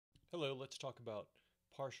Hello, let's talk about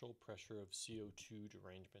partial pressure of CO2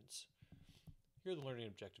 derangements. Here are the learning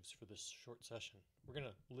objectives for this short session. We're going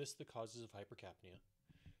to list the causes of hypercapnia,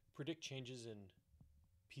 predict changes in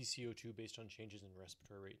PCO2 based on changes in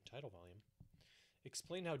respiratory rate and tidal volume,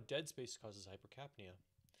 explain how dead space causes hypercapnia,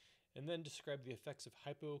 and then describe the effects of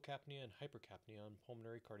hypocapnia and hypercapnia on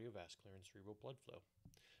pulmonary, cardiovascular, and cerebral blood flow.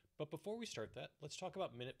 But before we start that, let's talk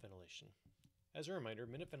about minute ventilation. As a reminder,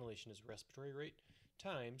 minute ventilation is respiratory rate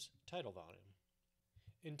times tidal volume.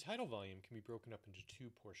 And tidal volume can be broken up into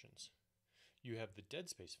two portions. You have the dead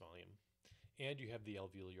space volume, and you have the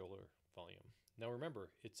alveolar volume. Now remember,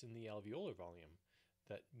 it's in the alveolar volume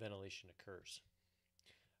that ventilation occurs.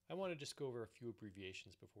 I want to just go over a few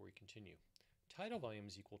abbreviations before we continue. Tidal volume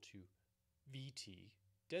is equal to VT,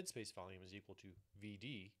 dead space volume is equal to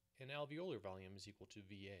VD, and alveolar volume is equal to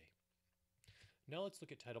VA. Now let's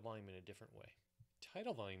look at tidal volume in a different way.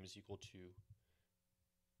 Tidal volume is equal to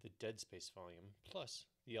the dead space volume plus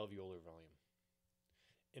the alveolar volume.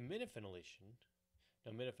 In minute ventilation,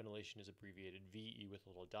 now minute ventilation is abbreviated VE with a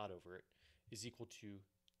little dot over it, is equal to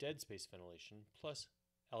dead space ventilation plus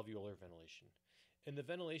alveolar ventilation. And the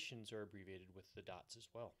ventilations are abbreviated with the dots as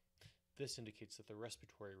well. This indicates that the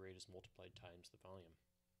respiratory rate is multiplied times the volume.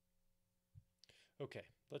 Okay,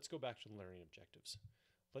 let's go back to the learning objectives.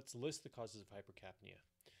 Let's list the causes of hypercapnia.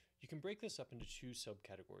 You can break this up into two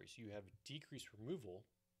subcategories. You have decreased removal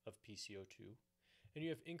of PCO2, and you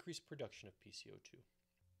have increased production of PCO2.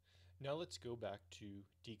 Now let's go back to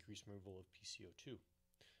decreased removal of PCO2.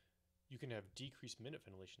 You can have decreased minute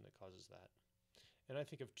ventilation that causes that. And I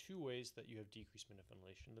think of two ways that you have decreased minute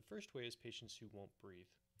ventilation. The first way is patients who won't breathe.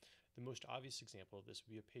 The most obvious example of this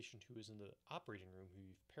would be a patient who is in the operating room who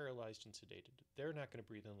you've paralyzed and sedated. They're not going to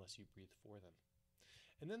breathe unless you breathe for them.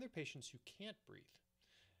 And then there are patients who can't breathe.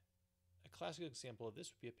 A classic example of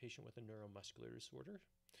this would be a patient with a neuromuscular disorder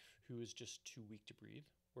who is just too weak to breathe,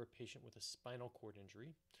 or a patient with a spinal cord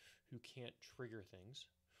injury who can't trigger things,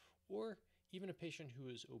 or even a patient who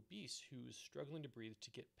is obese who is struggling to breathe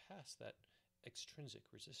to get past that extrinsic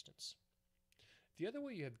resistance. The other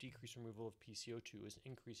way you have decreased removal of PCO2 is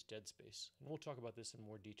increased dead space, and we'll talk about this in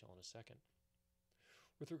more detail in a second.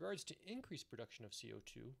 With regards to increased production of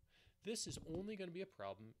CO2, this is only going to be a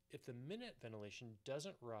problem if the minute ventilation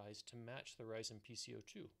doesn't rise to match the rise in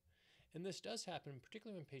PCO2. And this does happen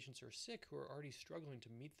particularly when patients are sick who are already struggling to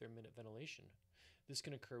meet their minute ventilation. This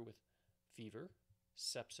can occur with fever,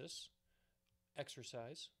 sepsis,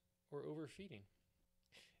 exercise, or overfeeding.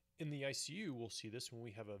 In the ICU, we'll see this when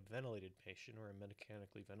we have a ventilated patient or a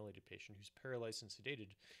mechanically ventilated patient who's paralyzed and sedated,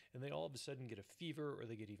 and they all of a sudden get a fever or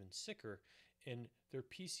they get even sicker, and their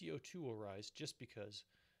PCO2 will rise just because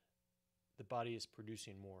the body is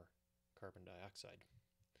producing more carbon dioxide.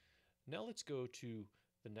 Now let's go to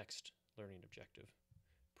the next learning objective.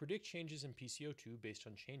 Predict changes in PCO2 based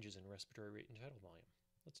on changes in respiratory rate and tidal volume.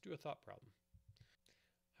 Let's do a thought problem.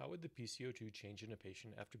 How would the PCO2 change in a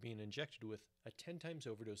patient after being injected with a 10 times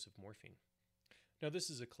overdose of morphine? Now this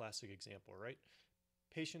is a classic example, right?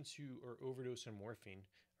 Patients who are overdosed on morphine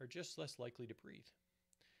are just less likely to breathe.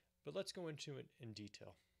 But let's go into it in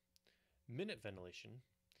detail. Minute ventilation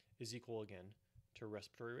is equal again to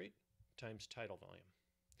respiratory rate times tidal volume.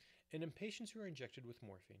 And in patients who are injected with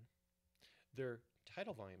morphine, their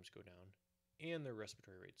tidal volumes go down and their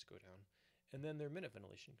respiratory rates go down, and then their minute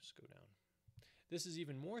ventilations go down. This is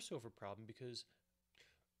even more so of a problem because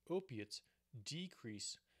opiates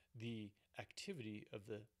decrease the activity of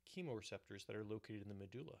the chemoreceptors that are located in the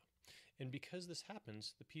medulla. And because this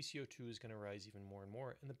happens, the PCO2 is going to rise even more and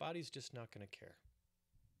more, and the body's just not going to care.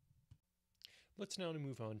 Let's now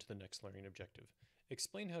move on to the next learning objective.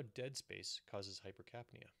 Explain how dead space causes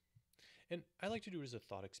hypercapnia. And I like to do it as a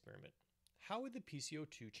thought experiment. How would the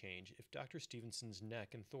PCO2 change if Dr. Stevenson's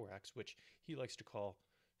neck and thorax, which he likes to call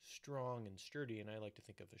strong and sturdy, and I like to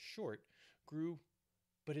think of as short, grew,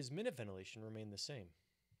 but his minute ventilation remained the same?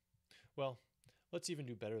 Well, let's even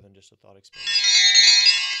do better than just a thought experiment.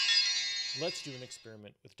 Let's do an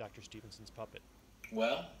experiment with Dr. Stevenson's puppet.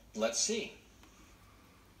 Well, let's see.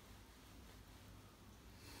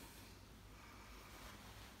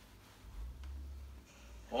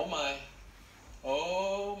 Oh my.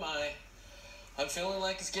 Oh my. I'm feeling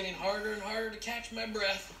like it's getting harder and harder to catch my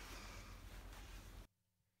breath.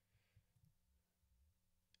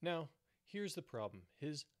 Now, here's the problem.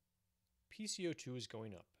 His PCO2 is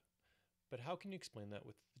going up. But how can you explain that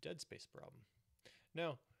with the dead space problem?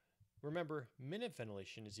 Now, remember, minute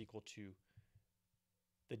ventilation is equal to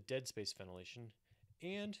the dead space ventilation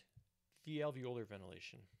and the alveolar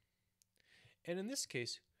ventilation. And in this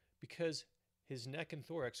case, because his neck and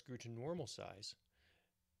thorax grew to normal size,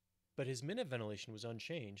 but his minute ventilation was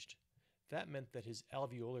unchanged, that meant that his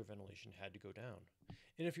alveolar ventilation had to go down.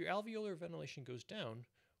 And if your alveolar ventilation goes down,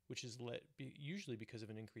 which is usually because of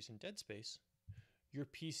an increase in dead space, your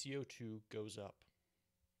PCO2 goes up.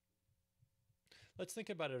 Let's think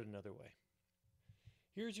about it another way.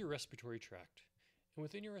 Here's your respiratory tract. And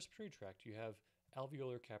within your respiratory tract, you have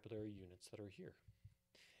alveolar capillary units that are here.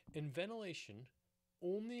 And ventilation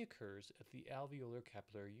only occurs at the alveolar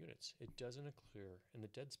capillary units. It doesn't occur in the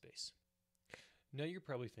dead space. Now you're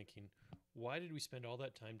probably thinking, why did we spend all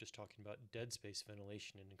that time just talking about dead space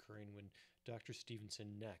ventilation and occurring when Dr.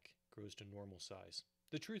 Stevenson neck grows to normal size?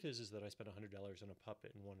 The truth is that I spent $100 on a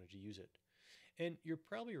puppet and wanted to use it. And you're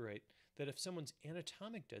probably right that if someone's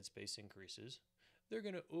anatomic dead space increases, they're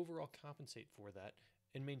going to overall compensate for that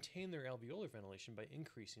and maintain their alveolar ventilation by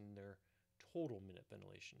increasing their total minute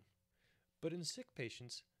ventilation. But in sick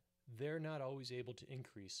patients, they're not always able to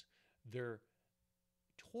increase their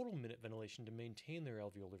total minute ventilation to maintain their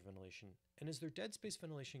alveolar ventilation. And as their dead space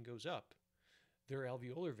ventilation goes up, their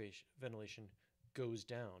alveolar ventilation goes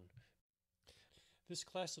down. This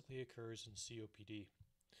classically occurs in COPD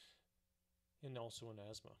and also in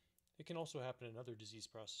asthma. It can also happen in other disease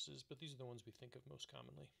processes, but these are the ones we think of most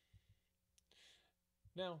commonly.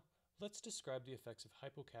 Now, let's describe the effects of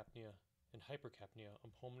hypocapnia and hypercapnia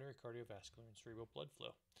on pulmonary, cardiovascular, and cerebral blood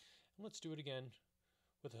flow. And let's do it again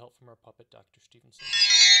with the help from our puppet, Dr. Stevenson.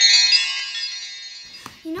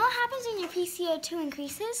 You know what happens when your PCO2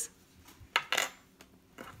 increases?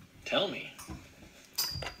 Tell me.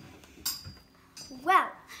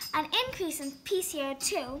 Well, an increase in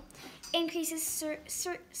PCO2 increases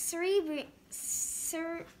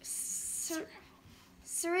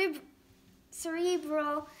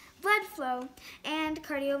cerebral blood flow and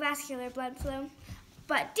cardiovascular blood flow,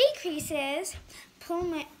 but decreases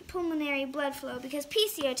pulmonary blood flow because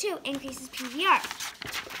PCO2 increases PVR.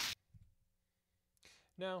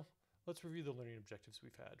 Now, let's review the learning objectives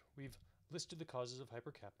we've had. We've listed the causes of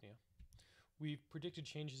hypercapnia. We've predicted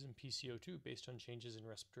changes in PCO2 based on changes in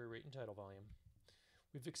respiratory rate and tidal volume.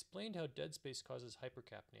 We've explained how dead space causes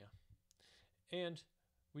hypercapnia. And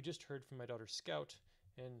we just heard from my daughter Scout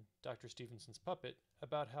and Dr. Stevenson's puppet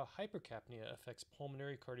about how hypercapnia affects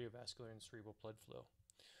pulmonary, cardiovascular, and cerebral blood flow.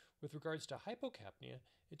 With regards to hypocapnia,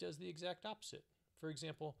 it does the exact opposite. For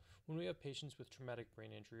example, when we have patients with traumatic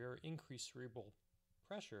brain injury or increased cerebral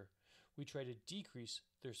pressure, we try to decrease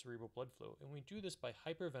their cerebral blood flow, and we do this by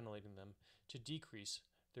hyperventilating them to decrease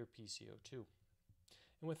their PCO2.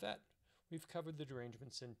 And with that, we've covered the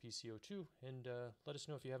derangements in PCO2, and let us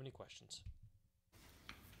know if you have any questions.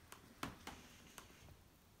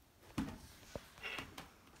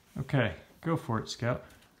 Okay, go for it, Scout.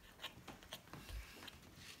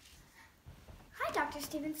 Hi, Dr.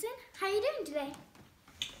 Stevenson. How are you doing today?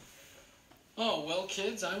 Oh, well,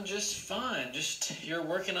 kids, I'm just fine. Just here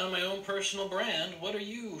working on my own personal brand. What are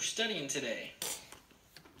you studying today?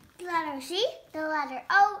 The letter C, the letter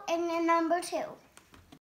O, and the number 2.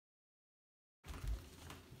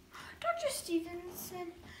 Dr.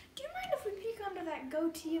 Stevenson, do you mind if we peek under that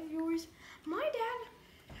goatee of yours? My dad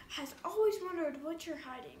has always wondered what you're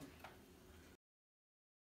hiding.